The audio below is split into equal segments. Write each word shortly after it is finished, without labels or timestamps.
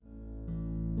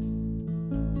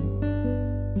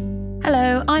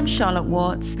Hello, I'm Charlotte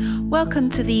Watts. Welcome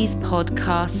to these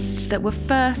podcasts that were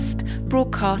first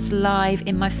broadcast live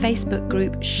in my Facebook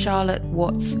group, Charlotte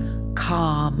Watts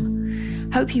Calm.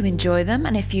 Hope you enjoy them,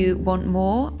 and if you want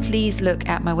more, please look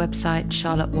at my website,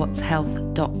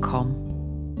 charlottewattshealth.com.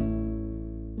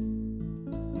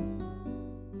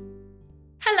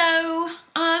 Hello,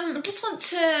 I just want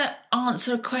to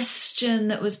answer a question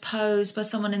that was posed by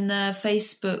someone in the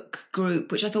Facebook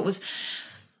group, which I thought was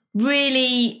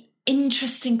really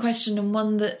interesting question, and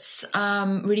one that's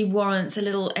really warrants a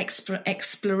little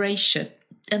exploration.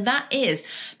 And that is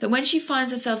that when she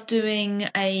finds herself doing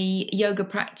a yoga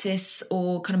practice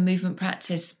or kind of movement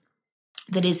practice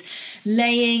that is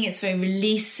laying, it's very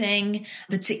releasing,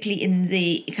 particularly in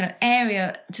the kind of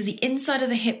area to the inside of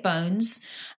the hip bones,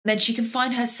 then she can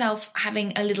find herself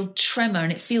having a little tremor,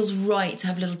 and it feels right to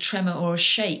have a little tremor or a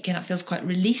shake, and that feels quite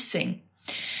releasing.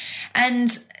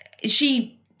 And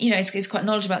she is quite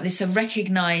knowledgeable about this, so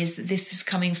recognise that this is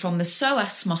coming from the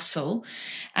psoas muscle.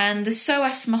 And the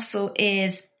psoas muscle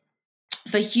is,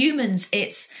 for humans,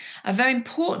 it's a very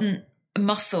important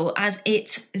muscle, as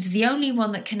it is the only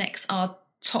one that connects our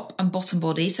top and bottom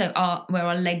body, so where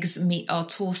our legs meet our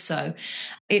torso.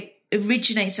 It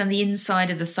originates on the inside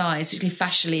of the thighs, particularly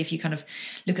fascially, if you kind of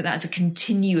look at that as a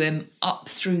continuum up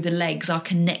through the legs, our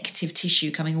connective tissue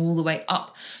coming all the way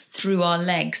up through our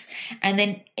legs. And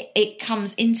then it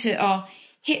comes into our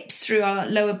hips through our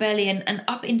lower belly and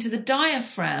up into the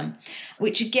diaphragm,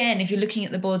 which again, if you're looking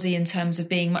at the body in terms of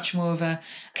being much more of a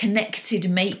connected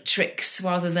matrix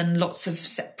rather than lots of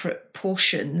separate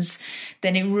portions,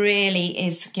 then it really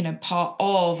is, part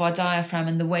of our diaphragm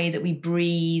and the way that we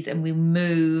breathe and we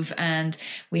move, and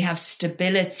we have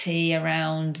stability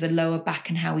around the lower back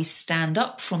and how we stand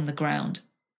up from the ground.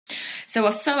 So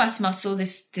our psoas muscle,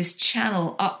 this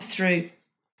channel up through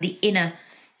the inner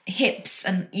hips,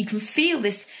 and you can feel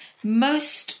this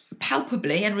most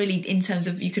palpably, and really in terms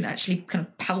of you can actually kind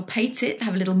of palpate it,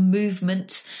 have a little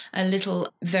movement, a little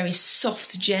very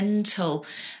soft, gentle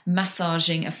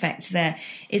massaging effect there.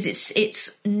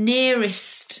 It's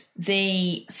nearest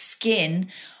the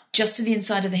skin, just to the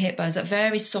inside of the hip bones, that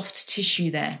very soft tissue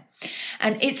there.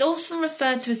 And it's often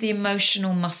referred to as the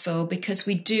emotional muscle because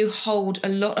we do hold a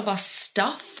lot of our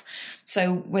stuff.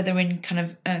 So whether in kind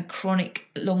of chronic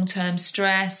long-term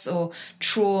stress or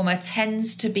trauma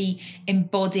tends to be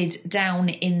embodied down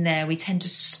in there. We tend to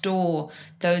store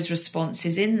those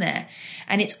responses in there.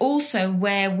 And it's also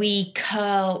where we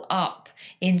curl up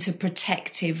into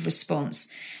protective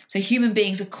response. So human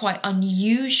beings are quite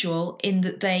unusual in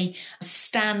that they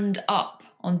stand up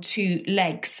on two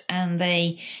legs and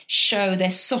they show their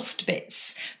soft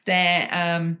bits,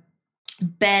 their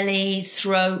belly,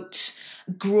 throat,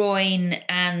 groin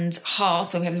and heart.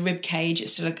 So we have the rib cage,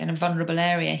 it's still a kind of vulnerable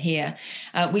area here.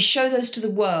 We show those to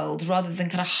the world rather than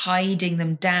kind of hiding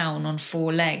them down on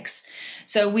four legs.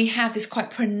 So we have this quite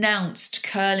pronounced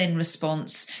curl-in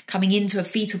response coming into a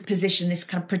fetal position, this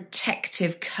kind of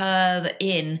protective curl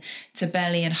in to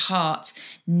belly and heart,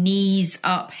 knees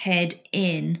up, head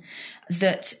in.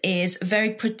 That is a very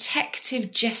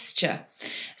protective gesture,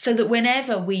 so that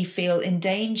whenever we feel in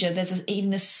danger, there's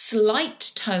even a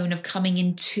slight tone of coming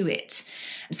into it.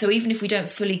 So even if we don't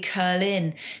fully curl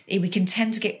in, we can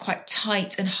tend to get quite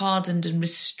tight and hardened and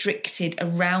restricted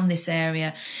around this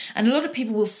area. And a lot of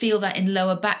people will feel that in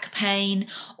lower back pain,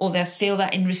 or they'll feel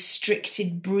that in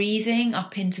restricted breathing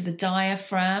up into the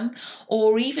diaphragm,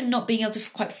 or even not being able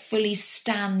to quite fully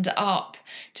stand up,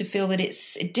 to feel that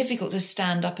it's difficult to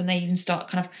stand up, and they even start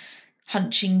kind of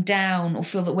hunching down, or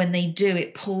feel that when they do,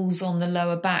 it pulls on the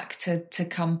lower back to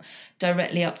come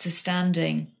directly up to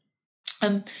standing.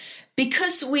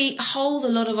 Because we hold a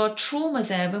lot of our trauma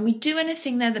there, when we do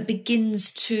anything there that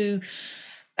begins to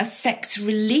affect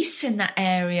release in that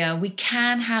area, we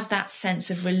can have that sense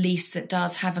of release that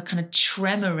does have a kind of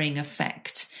tremoring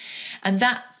effect. And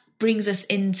that brings us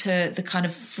into the kind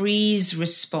of freeze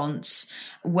response,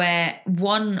 where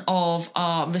one of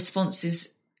our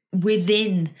responses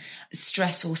within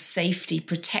stress or safety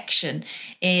protection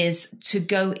is to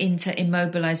go into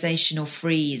immobilization or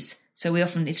freeze. So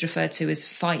it's referred to as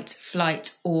fight,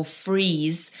 flight, or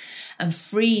freeze. And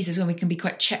freeze is when we can be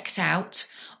quite checked out,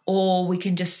 or we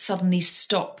can just suddenly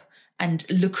stop and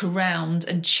look around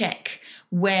and check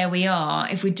where we are.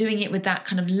 If we're doing it with that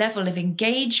kind of level of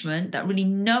engagement, that really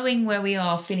knowing where we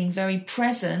are, feeling very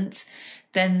present,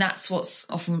 then that's what's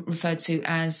often referred to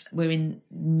as we're in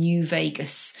new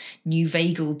vagus, new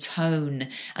vagal tone.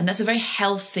 And that's a very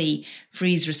healthy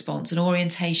freeze response, an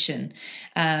orientation.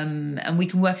 And we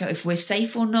can work out if we're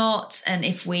safe or not, and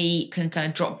if we can kind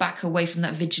of drop back away from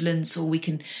that vigilance, or we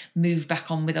can move back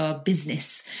on with our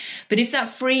business. But if that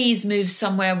freeze moves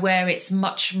somewhere where it's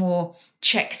much more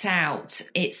checked out,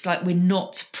 it's like we're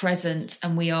not present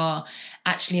and we are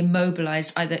actually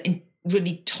immobilized, either in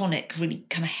really tonic, really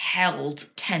kind of held,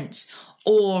 tense,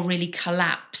 or really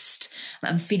collapsed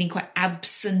and feeling quite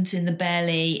absent in the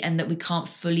belly, and that we can't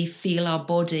fully feel our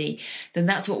body, then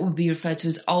that's what would be referred to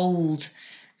as old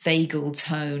vagal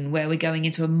tone, where we're going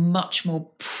into a much more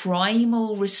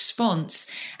primal response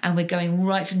and we're going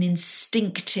right from the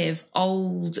instinctive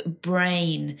old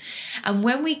brain. And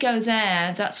when we go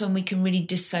there, that's when we can really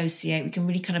dissociate. We can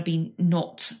really kind of be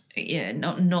not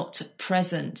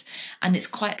present, and it's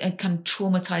quite a kind of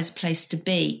traumatized place to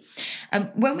be.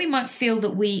 When we might feel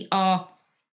that we are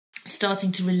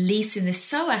starting to release in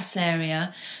this psoas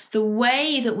area, the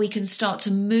way that we can start to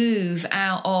move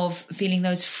out of feeling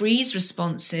those freeze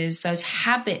responses, those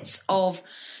habits of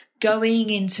going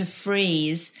into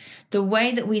freeze, the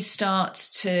way that we start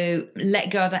to let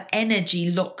go of that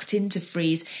energy locked into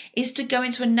freeze is to go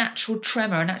into a natural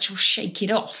tremor, a natural shake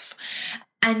it off.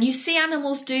 And you see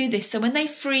animals do this. So when they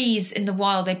freeze in the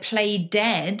wild, they play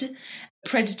dead.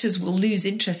 Predators will lose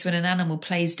interest when an animal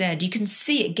plays dead. You can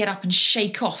see it get up and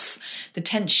shake off the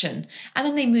tension, and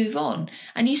then they move on.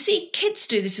 And you see kids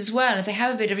do this as well. If they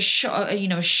have a bit of a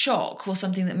shock or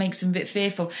something that makes them a bit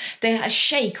fearful, they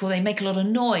shake, or they make a lot of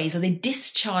noise, or they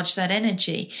discharge that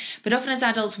energy. But often as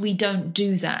adults, we don't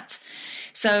do that.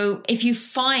 So if you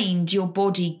find your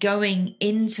body going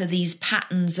into these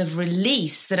patterns of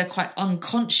release that are quite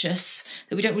unconscious,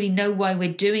 that we don't really know why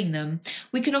we're doing them,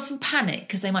 we can often panic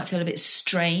because they might feel a bit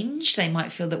strange. They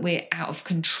might feel that we're out of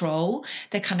control.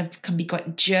 They kind of can be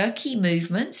quite jerky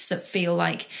movements that feel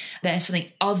like they're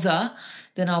something other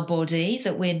than our body,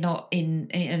 that we're not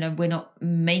we're not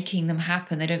making them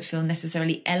happen. They don't feel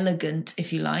necessarily elegant,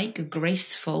 if you like, or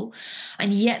graceful,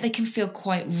 and yet they can feel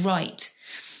quite right.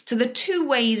 So the two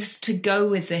ways to go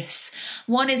with this.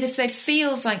 One is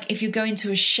if you go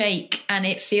into a shake and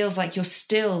it feels like you're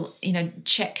still,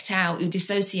 checked out, you're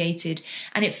dissociated,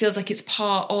 and it feels like it's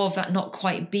part of that not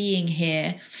quite being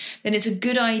here, then it's a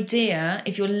good idea,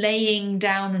 if you're laying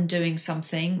down and doing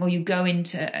something, or you go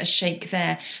into a shake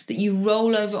there, that you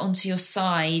roll over onto your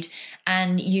side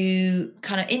and you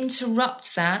kind of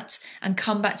interrupt that and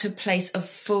come back to a place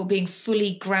of being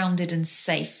fully grounded and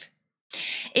safe.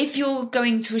 If you're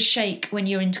going to a shake when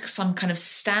you're into some kind of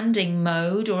standing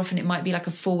mode, or often it might be like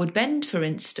a forward bend, for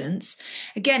instance,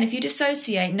 again, if you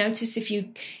dissociate, notice if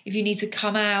you need to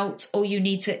come out, or you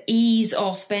need to ease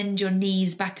off, bend your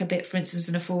knees back a bit, for instance,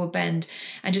 in a forward bend,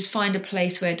 and just find a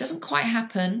place where it doesn't quite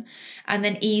happen, and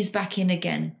then ease back in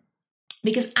again.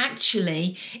 Because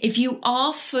actually, if you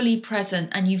are fully present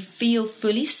and you feel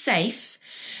fully safe,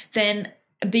 then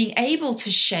being able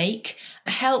to shake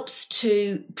helps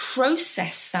to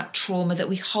process that trauma that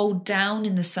we hold down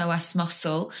in the psoas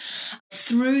muscle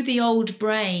through the old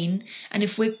brain. And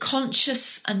if we're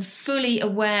conscious and fully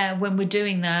aware when we're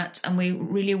doing that, and we're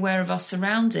really aware of our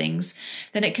surroundings,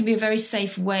 then it can be a very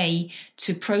safe way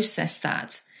to process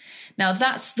that. Now,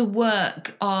 that's the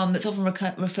work that's often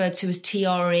referred to as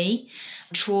TRE,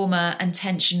 trauma and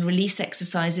tension release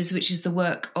exercises, which is the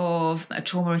work of a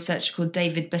trauma researcher called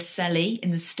David Berceli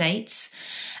in the States.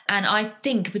 And I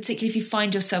think, particularly if you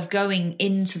find yourself going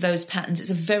into those patterns, it's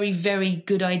a very, very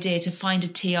good idea to find a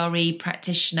TRE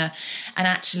practitioner and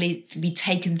actually to be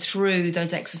taken through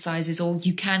those exercises. Or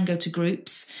you can go to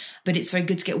groups, but it's very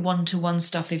good to get one-to-one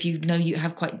stuff if you know you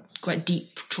have quite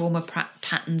deep trauma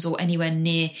patterns, or anywhere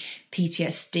near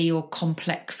PTSD or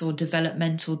complex or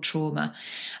developmental trauma.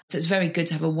 So it's very good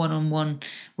to have a one-on-one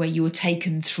where you are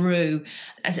taken through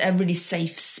as a really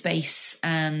safe space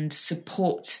and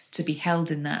support to be held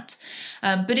in that.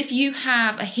 But if you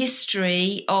have a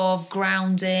history of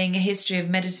grounding, a history of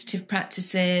meditative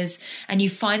practices, and you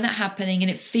find that happening and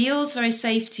it feels very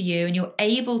safe to you and you're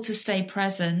able to stay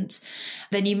present,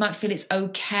 then you might feel it's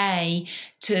okay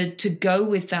to go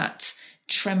with that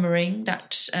tremoring,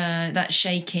 that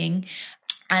shaking,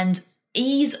 and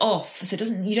ease off. So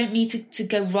you don't need to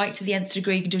go right to the nth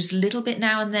degree. You can do just a little bit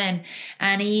now and then,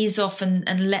 and ease off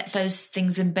and let those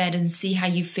things embed, and see how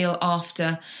you feel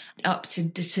after, up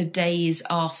to days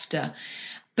after.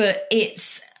 But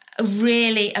it's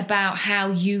really about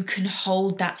how you can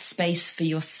hold that space for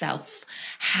yourself,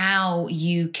 how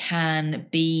you can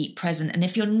be present. And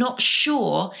if you're not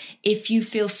sure if you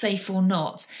feel safe or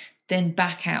not, then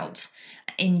back out.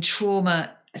 In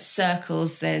trauma,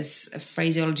 circles, there's a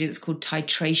phraseology that's called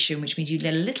titration, which means you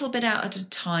let a little bit out at a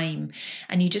time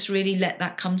and you just really let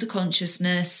that come to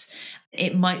consciousness.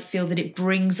 It might feel that it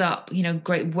brings up,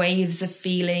 great waves of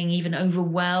feeling, even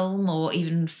overwhelm or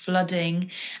even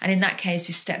flooding. And in that case,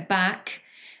 you step back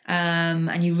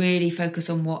and you really focus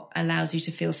on what allows you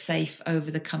to feel safe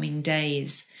over the coming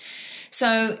days.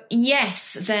 So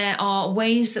yes, there are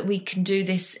ways that we can do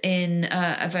this in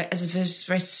as a very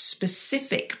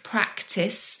specific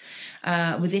practice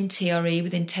within TRE,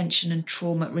 with intention and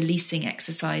trauma releasing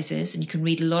exercises, and you can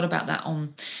read a lot about that on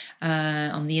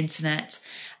the internet.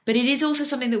 But it is also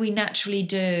something that we naturally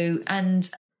do, and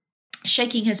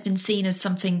shaking has been seen as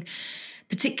something,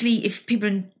 particularly if people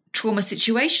are in trauma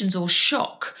situations or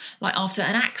shock, like after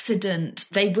an accident,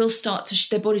 their bodies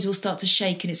will start to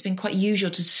shake, and it's been quite usual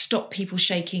to stop people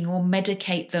shaking or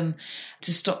medicate them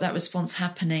to stop that response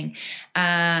happening.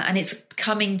 And it's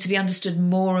coming to be understood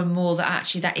more and more that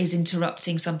actually that is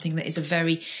interrupting something that is a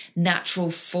very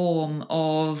natural form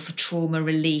of trauma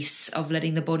release, of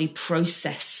letting the body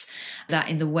process that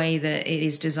in the way that it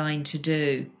is designed to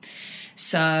do.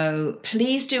 So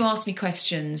please do ask me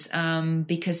questions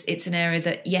because it's an area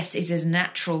that, yes, it is a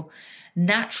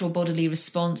natural bodily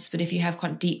response. But if you have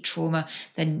quite deep trauma,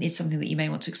 then it's something that you may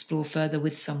want to explore further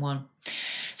with someone.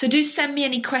 So do send me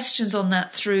any questions on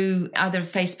that through either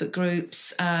Facebook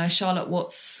groups, Charlotte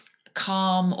Watts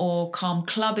Calm or Calm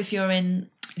Club if you're in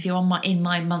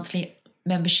my monthly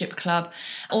membership club,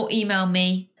 or email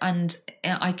me. And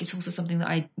it's also something that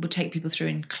I would take people through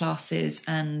in classes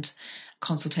and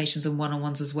consultations and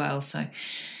one-on-ones as well. So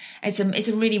it's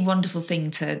a really wonderful thing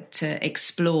to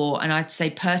explore. And I'd say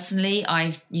personally,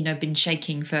 I've been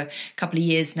shaking for a couple of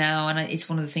years now, and it's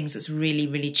one of the things that's really,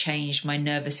 really changed my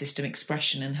nervous system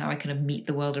expression and how I kind of meet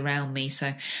the world around me. So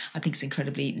I think it's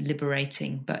incredibly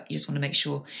liberating, but you just want to make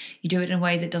sure you do it in a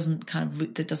way that doesn't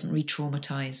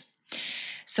re-traumatize.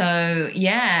 So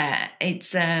yeah,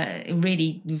 it's a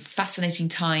really fascinating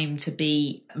time to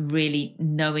be really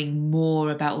knowing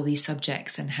more about all these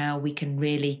subjects and how we can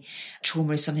really,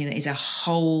 trauma is something that is a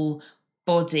whole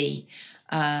body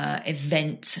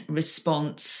event,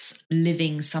 response,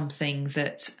 living something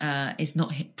that is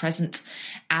not present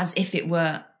as if it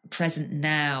were present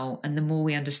now. And the more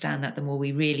we understand that, the more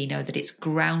we really know that it's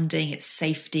grounding, it's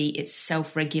safety, it's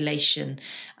self-regulation,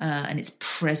 and it's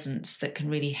presence that can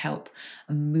really help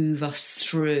move us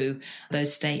through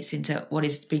those states into what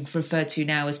is being referred to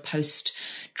now as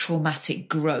post-traumatic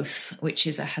growth, which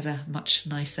has a much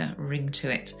nicer ring to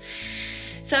it.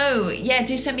 So yeah,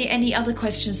 do send me any other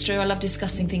questions through. I love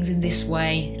discussing things in this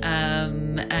way,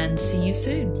 and see you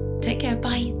soon. Take care.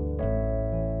 Bye.